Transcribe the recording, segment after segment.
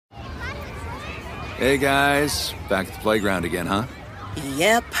Hey, guys. Back at the playground again, huh?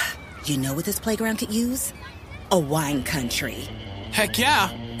 Yep. You know what this playground could use? A wine country. Heck yeah,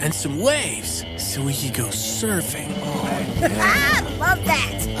 and some waves so we could go surfing. Oh, yeah. I love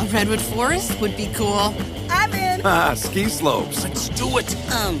that. A redwood forest would be cool. I'm in. Ski slopes. Let's do it.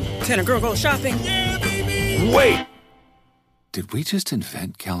 Can a girl go shopping? Yeah, baby. Wait! Did we just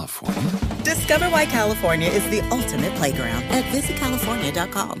invent California? Discover why California is the ultimate playground at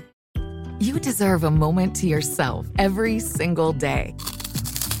visitcalifornia.com. You deserve a moment to yourself every single day.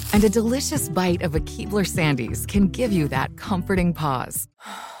 And a delicious bite of a Keebler Sandies can give you that comforting pause.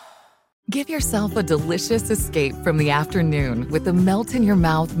 Give yourself a delicious escape from the afternoon with the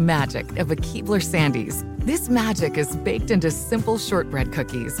melt-in-your-mouth magic of a Keebler Sandies. This magic is baked into simple shortbread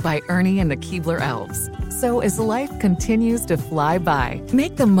cookies by Ernie and the Keebler Elves. So as life continues to fly by,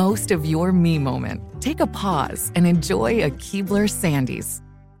 make the most of your me moment. Take a pause and enjoy a Keebler Sandies.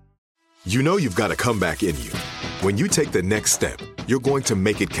 You know you've got a comeback in you. When you take the next step, you're going to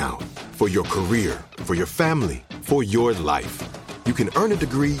make it count. For your career, for your family, for your life. You can earn a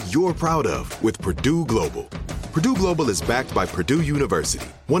degree you're proud of with Purdue Global. Purdue Global is backed by Purdue University,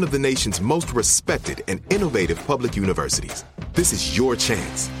 one of the nation's most respected and innovative public universities. This is your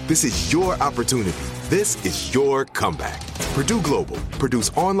chance. This is your opportunity. This is your comeback. Purdue Global, Purdue's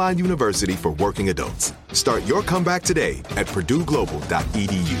online university for working adults. Start your comeback today at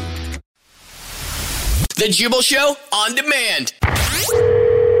purdueglobal.edu. The Jubal Show on demand.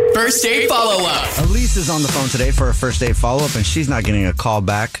 First date follow-up. Elise is on the phone today for a first date follow-up, and she's not getting a call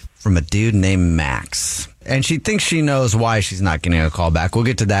back from a dude named Max. And she thinks she knows why she's not getting a call back. We'll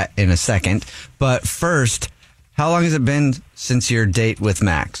get to that in a second. But first, how long has it been since your date with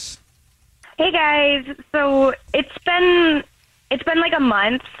Max? Hey guys, so it's been like a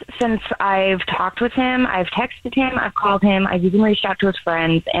month since I've talked with him. I've texted him, I've called him, I've even reached out to his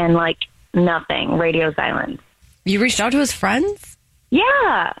friends, and like nothing, radio silence. You reached out to his friends?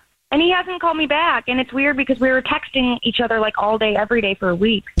 Yeah, and he hasn't called me back, and it's weird because we were texting each other like all day, every day for a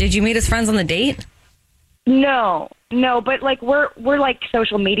week. Did you meet his friends on the date? No, but like we're like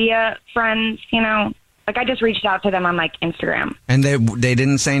social media friends, you know? Like I just reached out to them on like Instagram. And they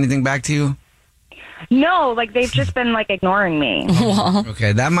didn't say anything back to you? No, like they've just been like ignoring me.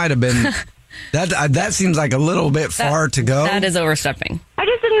 Okay, that might have been... That seems like a little bit far to go. That is overstepping. I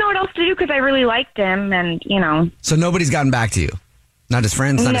just didn't know what else to do because I really liked him and, you know. So nobody's gotten back to you? Not his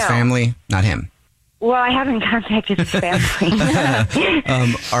friends, not his family, not him? Well, I haven't contacted his family.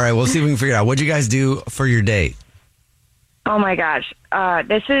 All right, we'll see if we can figure it out. What'd you guys do for your date? Oh, my gosh.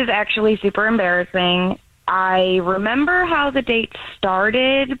 This is actually super embarrassing. I remember how the date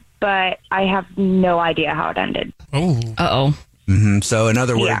started, but I have no idea how it ended. Oh. Uh-oh. Mm-hmm. So in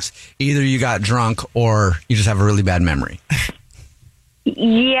other words, either you got drunk or you just have a really bad memory.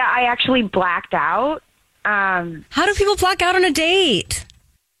 Yeah, I actually blacked out. How do people black out on a date?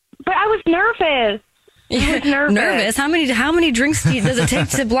 But I was nervous. Nervous? How many drinks does it take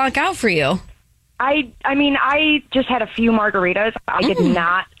to black out for you? I mean, I just had a few margaritas. I did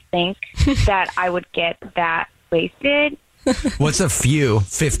not think that I would get that wasted. What's a few?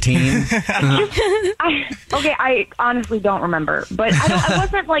 15? I honestly don't remember. But I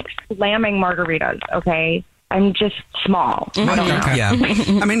wasn't like slamming margaritas, okay? I'm just small. I don't know. Yeah.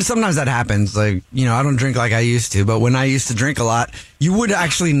 I mean, sometimes that happens. Like, you know, I don't drink like I used to, but when I used to drink a lot, you would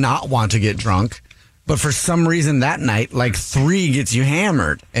actually not want to get drunk. But for some reason that night, like 3 gets you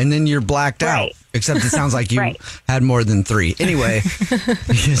hammered and then you're blacked out. Except it sounds like you had more than 3. Anyway,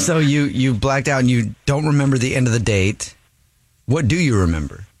 so you blacked out and you don't remember the end of the date. What do you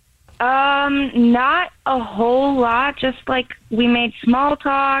remember? Not a whole lot. Just like we made small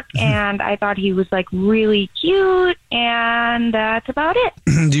talk and I thought he was like really cute and that's about it.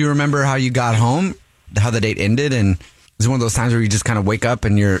 Do you remember how you got home? How the date ended? And is it one of those times where you just kind of wake up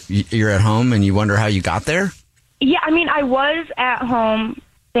and you're at home and you wonder how you got there? Yeah, I mean, I was at home.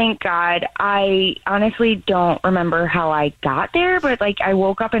 Thank God. I honestly don't remember how I got there, but like I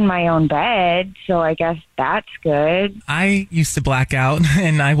woke up in my own bed, so I guess that's good. I used to black out,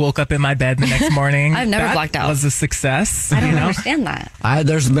 and I woke up in my bed the next morning. I've never blacked out. That was a success. I don't understand that.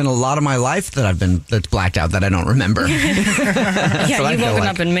 There's been a lot of my life that's blacked out that I don't remember. Yeah, you've woken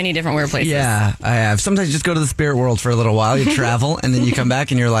up in many different weird places. Yeah, I have. Sometimes you just go to the spirit world for a little while. You travel, and then you come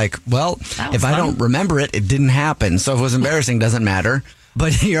back, and you're like, well, if I don't remember it, it didn't happen. So if it was embarrassing, doesn't matter.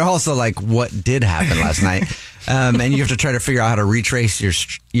 But you're also like, what did happen last night? and you have to try to figure out how to retrace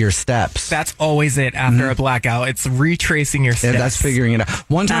your steps. That's always it after a blackout. It's retracing your steps. Yeah, that's figuring it out.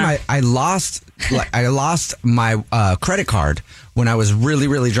 One time I lost my credit card when I was really,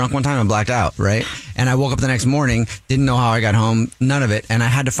 really drunk one time and blacked out, right? And I woke up the next morning, didn't know how I got home, none of it, and I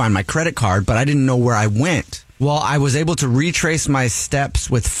had to find my credit card, but I didn't know where I went. Well, I was able to retrace my steps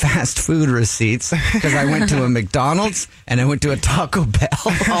with fast food receipts because I went to a McDonald's and I went to a Taco Bell.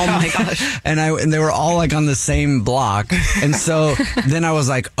 Oh my gosh. And they were all like on the same block. And so then I was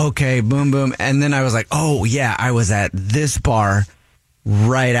like, okay, boom, boom. And then I was like, oh yeah, I was at this bar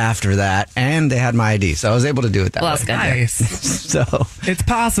right after that, and they had my ID, so I was able to do it that way. That's good. Nice. So it's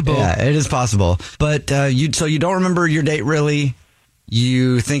possible. Yeah, it is possible. But you don't remember your date really?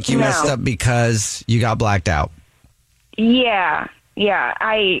 You think you messed up because you got blacked out? Yeah.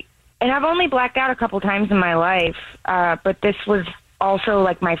 I've only blacked out a couple times in my life, but this was also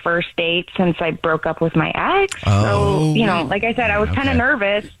like my first date since I broke up with my ex. Oh. So, like I said, I was kind of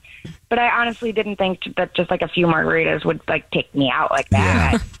nervous. But I honestly didn't think that just like a few margaritas would like take me out like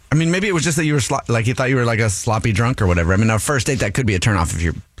that. Yeah. I mean, maybe it was just that you were like you thought you were like a sloppy drunk or whatever. I mean, a first date that could be a turnoff if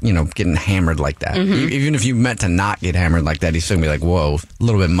you're getting hammered like that. Even if you meant to not get hammered like that, he's still gonna be like, whoa, a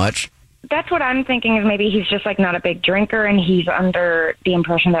little bit much. That's what I'm thinking is maybe he's just like not a big drinker and he's under the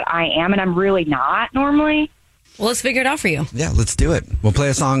impression that I am, and I'm really not normally. Well, let's figure it out for you. Yeah, let's do it. We'll play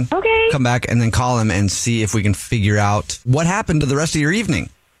a song. Okay. Come back and then call him and see if we can figure out what happened to the rest of your evening.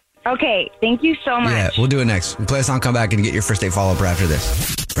 Okay, thank you so much. Yeah, we'll do it next. We'll play a song, come back, and get your first date follow-up right after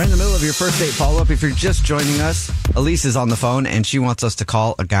this. We're in the middle of your first date follow-up. If you're just joining us, Elise is on the phone, and she wants us to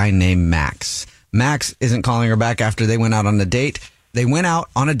call a guy named Max. Max isn't calling her back after they went out on a date. They went out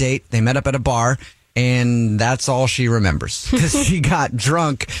on a date. They met up at a bar, and that's all she remembers. Because she got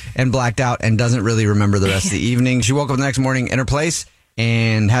drunk and blacked out and doesn't really remember the rest of the evening. She woke up the next morning in her place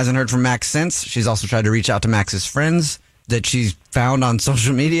and hasn't heard from Max since. She's also tried to reach out to Max's friends that she's found on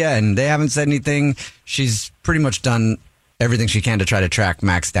social media, and they haven't said anything. She's pretty much done everything she can to try to track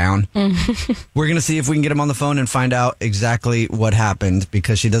Max down. We're going to see if we can get him on the phone and find out exactly what happened,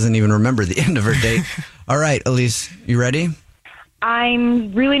 because she doesn't even remember the end of her date. All right, Elise, you ready?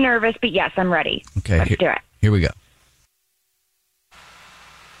 I'm really nervous, but yes, I'm ready. Okay, Let's do it. Here we go.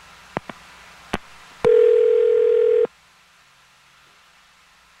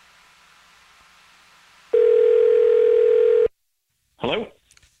 Hello?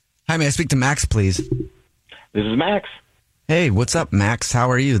 Hi, may I speak to Max, please? This is Max. Hey, what's up, Max?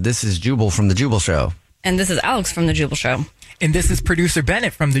 How are you? This is Jubal from The Jubal Show. And this is Alex from The Jubal Show. And this is producer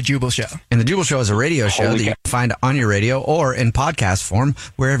Bennett from The Jubal Show. And The Jubal Show is a radio show that you can find on your radio or in podcast form,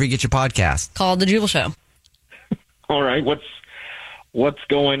 wherever you get your podcast. Called The Jubal Show. All right, what's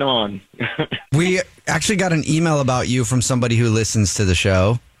going on? We actually got an email about you from somebody who listens to the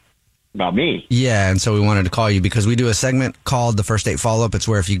show. About me? Yeah, and so we wanted to call you because we do a segment called The First Date Follow-Up. It's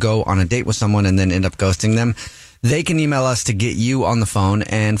where if you go on a date with someone and then end up ghosting them, they can email us to get you on the phone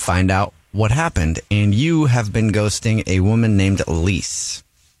and find out what happened. And you have been ghosting a woman named Elise.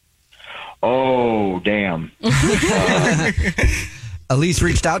 Oh, damn. Elise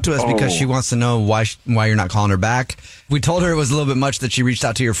reached out to us because she wants to know why you're not calling her back. We told her it was a little bit much that she reached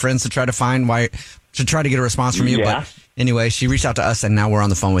out to your friends to try to get a response from you. Yeah. But anyway, she reached out to us, and now we're on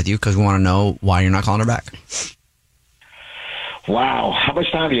the phone with you because we want to know why you're not calling her back. Wow. How much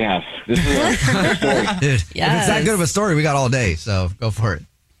time do you have? This is a story. Dude, if it's that good of a story, we got all day, so go for it.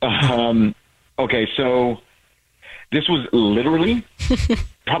 Okay, so this was literally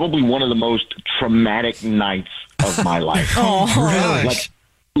probably one of the most traumatic nights of my life. Really?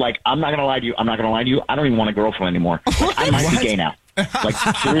 Like, I'm not going to lie to you. I don't even want a girlfriend anymore. Like, I might be gay now. Like,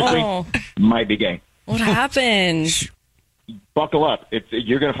 seriously, might be gay. What happened? Buckle up.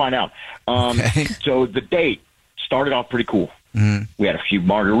 You're going to find out. So the date started off pretty cool. Mm-hmm. We had a few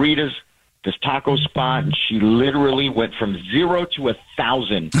margaritas, this taco spot, and she literally went from 0 to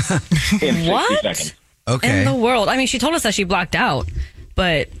 1,000 in 60 seconds. Okay. In the world. I mean, she told us that she blacked out,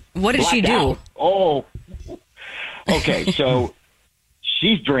 but what did she do? Out. Oh. Okay, so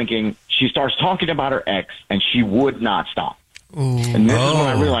she's drinking. She starts talking about her ex, and she would not stop. Ooh. And this is when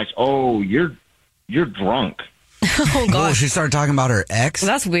I realized, you're drunk. Oh, God. She started talking about her ex?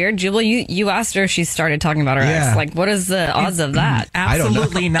 Well, that's weird. Jubal, you asked her if she started talking about her ex. Like, what is the odds of that?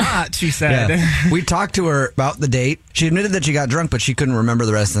 Absolutely not, she said. Yeah. We talked to her about the date. She admitted that she got drunk, but she couldn't remember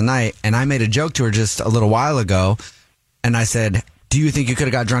the rest of the night. And I made a joke to her just a little while ago. And I said, do you think you could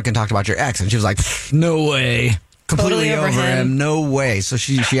have got drunk and talked about your ex? And she was like, no way. Completely Totally over him. No way. So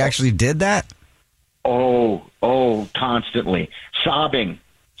she actually did that? Oh, constantly. Sobbing.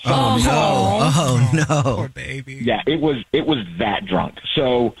 Oh, no. Oh, no. Poor baby. Yeah, it was that drunk.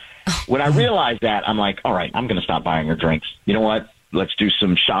 So When I realized that, I'm like, all right, I'm going to stop buying her drinks. You know what? Let's do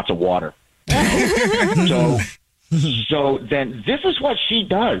some shots of water. So then this is what she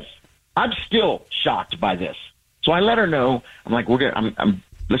does. I'm still shocked by this. So I let her know. I'm like,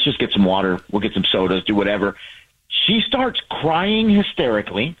 let's just get some water. We'll get some sodas, do whatever. She starts crying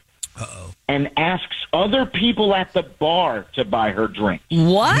hysterically. And asks other people at the bar to buy her drink.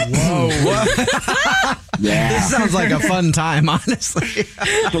 What? Whoa. Yeah. This sounds like a fun time, honestly.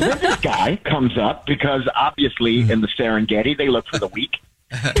 So then this guy comes up because obviously in the Serengeti, they look for the weak.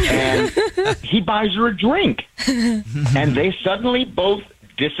 And he buys her a drink. And they suddenly both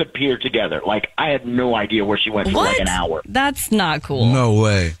disappear together. Like, I had no idea where she went for like an hour. That's not cool. No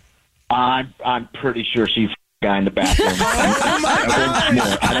way. I'm pretty sure she's guy in the bathroom.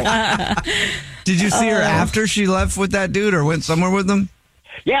 Did you see her after she left with that dude or went somewhere with him?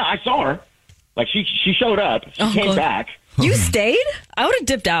 Yeah, I saw her. Like, she showed up. She came back. You stayed? I would have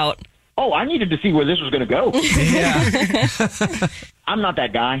dipped out. Oh, I needed to see where this was going to go. Yeah. I'm not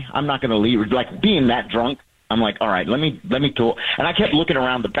that guy. I'm not going to leave. Like, being that drunk, I'm like, all right, let me talk. And I kept looking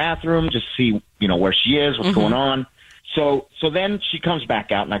around the bathroom just to see, where she is, what's going on. So then she comes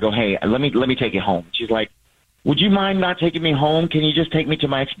back out, and I go, hey, let me take you home. She's like, would you mind not taking me home? Can you just take me to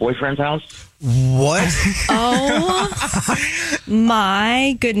my ex-boyfriend's house? What? Oh,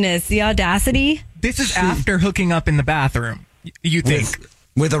 my goodness. The audacity. This is after hooking up in the bathroom, you think?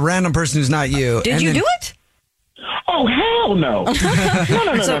 With a random person who's not you. Did you do it? Oh, hell no.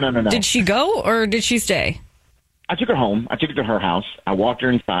 No. Did she go or did she stay? I took her home. I took her to her house. I walked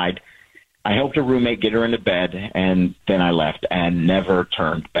her inside. I helped her roommate get her into bed, and then I left and never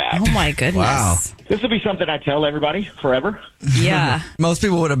turned back. Oh, my goodness. Wow. This will be something I tell everybody forever. Yeah. Most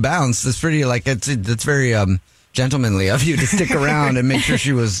people would have bounced. It's pretty, it's very gentlemanly of you to stick around and make sure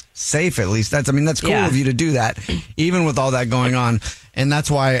she was safe, at least. That's cool of you to do that, even with all that going on. And that's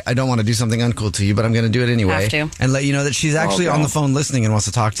why I don't want to do something uncool to you, but I'm going to do it anyway. Have to. And let you know that she's actually on the phone listening and wants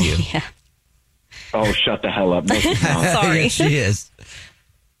to talk to you. Yeah. Oh, shut the hell up. No, she's not. Sorry. Yes, she is.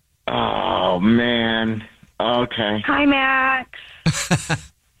 Oh, man. Okay. Hi, Max.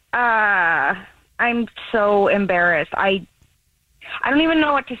 I'm so embarrassed. I don't even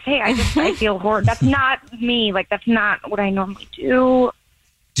know what to say. I feel horrible. That's not me. Like, that's not what I normally do.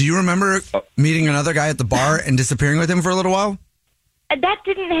 Do you remember meeting another guy at the bar and disappearing with him for a little while? That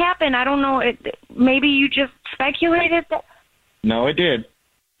didn't happen. I don't know. Maybe you just speculated that. No, it did.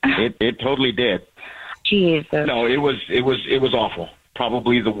 It totally did. Jesus. No, it was awful.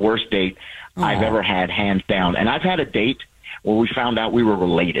 Probably the worst date I've ever had, hands down. And I've had a date where we found out we were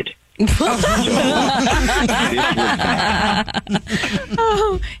related.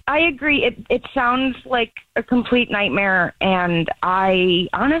 I agree. It sounds like a complete nightmare, and I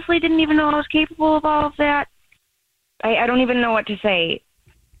honestly didn't even know I was capable of all of that. I don't even know what to say.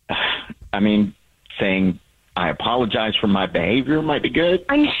 I mean, saying I apologize for my behavior might be good.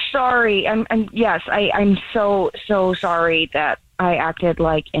 I'm sorry. I'm so sorry that I acted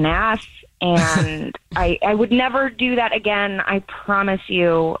like an ass, and I would never do that again. I promise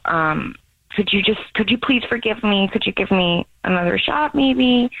you. Could you please forgive me? Could you give me another shot,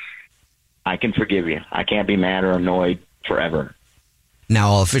 maybe? I can forgive you. I can't be mad or annoyed forever.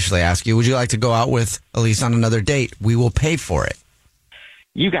 Now I'll officially ask you, would you like to go out with Elise on another date? We will pay for it.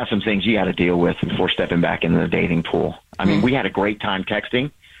 You got some things you got to deal with before stepping back into the dating pool. I mean, we had a great time texting,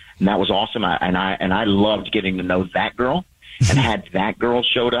 and that was awesome. I loved getting to know that girl. And had that girl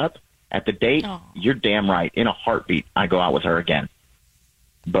showed up at the date, you're damn right. In a heartbeat, I go out with her again.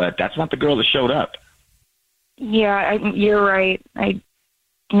 But that's not the girl that showed up. Yeah, you're right.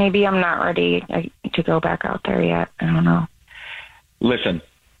 Maybe I'm not ready to go back out there yet. I don't know. Listen,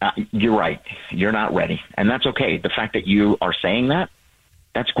 you're right. You're not ready, and that's okay. The fact that you are saying that,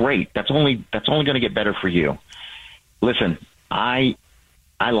 that's great. That's only going to get better for you. Listen, I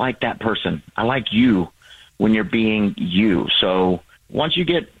like that person. I like you when you're being you. So once you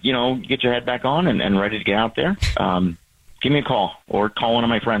get your head back on and ready to get out there, give me a call or call one of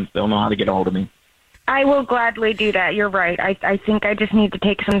my friends. They'll know how to get a hold of me. I will gladly do that. You're right. I think I just need to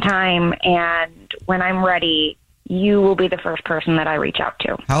take some time, and when I'm ready, you will be the first person that I reach out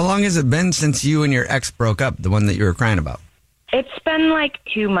to. How long has it been since you and your ex broke up, the one that you were crying about? It's been like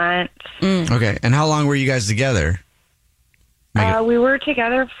 2 months. Okay. And how long were you guys together? We were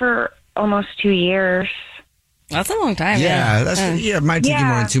together for almost 2 years. That's a long time. Yeah. It might take you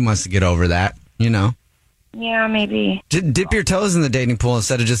more than 2 months to get over that, Yeah, maybe. Dip your toes in the dating pool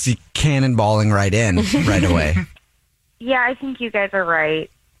instead of just cannonballing right in right away. Yeah, I think you guys are right.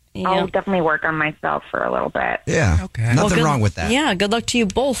 Yeah. I'll definitely work on myself for a little bit. Yeah. Okay. Nothing wrong with that. Yeah, good luck to you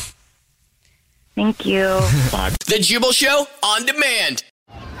both. Thank you. The Jubal Show on demand.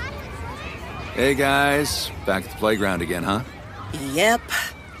 Hey guys, back at the playground again, huh? Yep.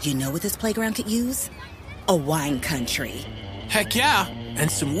 You know what this playground could use? A wine country. Heck yeah, and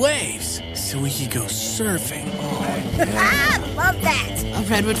some waves so we could go surfing. Oh, Ah, love that. A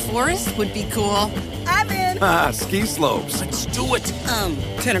redwood forest would be cool. I'm in. Ah, ski slopes. let's do it.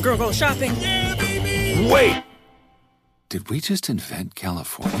 Can a girl go shopping? Wait! Did we just invent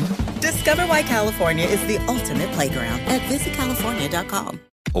California? Discover why California is the ultimate playground at visitcalifornia.com.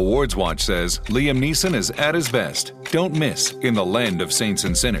 Awards Watch says Liam Neeson is at his best. Don't miss In the Land of Saints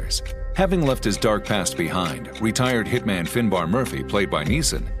and Sinners. Having left his dark past behind, retired hitman Finbar Murphy, played by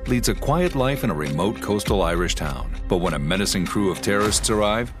Neeson, leads a quiet life in a remote coastal Irish town. But when a menacing crew of terrorists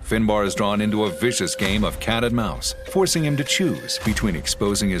arrive, Finbar is drawn into a vicious game of cat and mouse, forcing him to choose between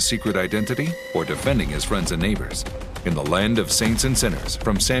exposing his secret identity or defending his friends and neighbors. In the Land of Saints and Sinners,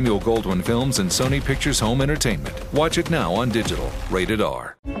 from Samuel Goldwyn Films and Sony Pictures Home Entertainment. Watch it now on digital. Rated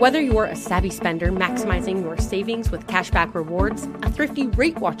R. Whether you're a savvy spender maximizing your savings with cashback rewards, a thrifty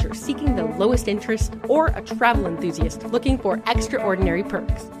rate watcher seeking the lowest interest, or a travel enthusiast looking for extraordinary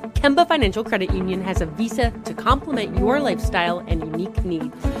perks, Kemba Financial Credit Union has a visa to complement your lifestyle and unique needs.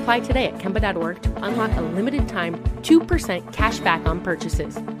 Apply today at Kemba.org to unlock a limited time 2% cash back on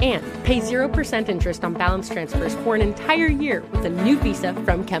purchases and pay 0% interest on balance transfers for an entire year with a new visa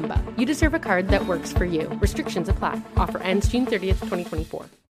from Kemba. You deserve a card that works for you. Restrictions apply. Offer ends June 30th, 2024.